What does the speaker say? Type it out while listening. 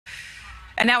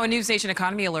And now a NewsNation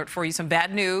economy alert for you. Some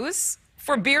bad news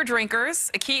for beer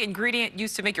drinkers. A key ingredient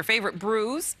used to make your favorite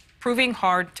brews proving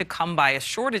hard to come by. A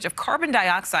shortage of carbon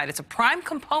dioxide. It's a prime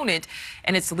component,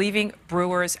 and it's leaving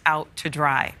brewers out to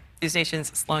dry.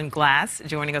 NewsNation's Sloan Glass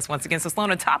joining us once again. So Sloan,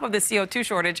 on top of the CO2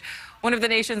 shortage, one of the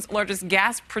nation's largest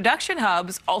gas production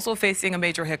hubs also facing a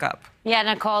major hiccup. Yeah,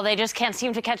 Nicole, they just can't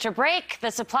seem to catch a break. The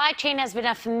supply chain has been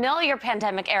a familiar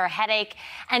pandemic-era headache,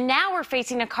 and now we're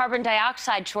facing a carbon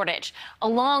dioxide shortage,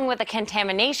 along with a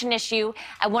contamination issue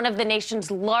at one of the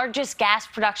nation's largest gas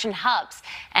production hubs.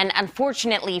 And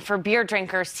unfortunately for beer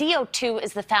drinkers, CO2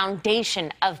 is the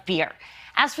foundation of beer.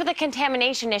 As for the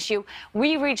contamination issue,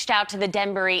 we reached out to the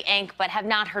Denbury Inc., but have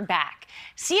not heard back.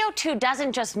 CO2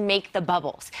 doesn't just make the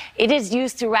bubbles. It is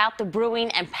used throughout the brewing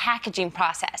and packaging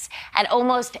process. At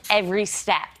almost every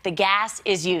step, the gas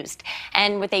is used.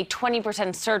 And with a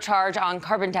 20% surcharge on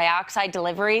carbon dioxide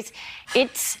deliveries,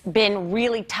 it's been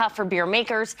really tough for beer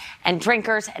makers and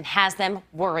drinkers and has them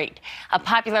worried. A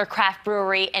popular craft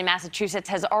brewery in Massachusetts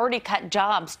has already cut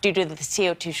jobs due to the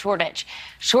CO2 shortage.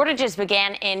 Shortages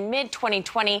began in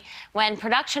mid-2020 when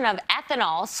production of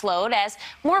ethanol slowed as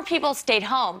more people stayed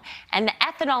home, and the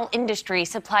ethanol industry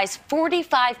supplies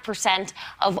 45%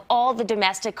 of all the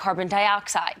domestic carbon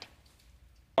dioxide.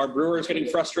 Our brewers getting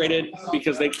frustrated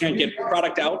because they can't get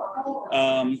product out.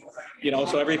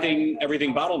 So everything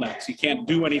bottlenecks. You can't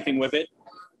do anything with it.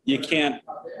 You can't,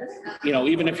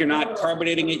 even if you're not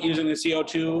carbonating it using the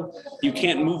CO2, you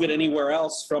can't move it anywhere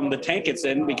else from the tank it's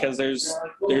in because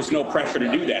there's no pressure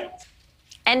to do that.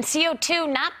 And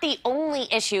CO2, not the only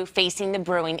issue facing the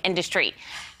brewing industry.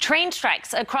 Train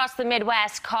strikes across the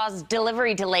Midwest caused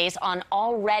delivery delays on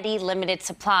already limited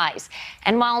supplies.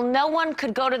 And while no one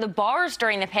could go to the bars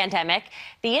during the pandemic,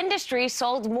 the industry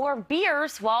sold more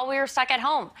beers while we were stuck at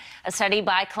home. A study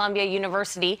by Columbia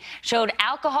University showed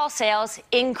alcohol sales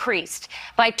increased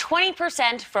by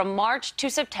 20% from March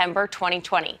to September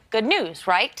 2020. Good news,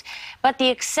 right? But the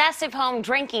excessive home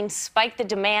drinking spiked the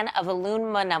demand of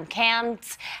aluminum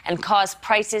cans and caused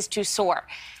prices to soar.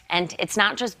 And it's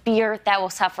not just beer that will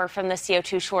suffer from the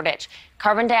CO2 shortage.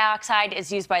 Carbon dioxide is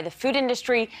used by the food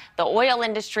industry, the oil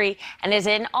industry, and is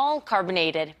in all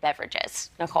carbonated beverages.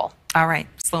 Nicole. All right,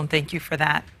 Sloan, thank you for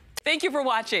that. Thank you for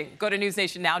watching. Go to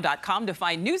newsnationnow.com to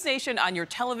find NewsNation on your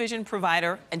television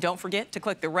provider. And don't forget to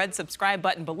click the red subscribe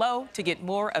button below to get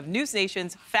more of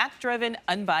NewsNation's fact-driven,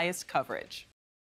 unbiased coverage.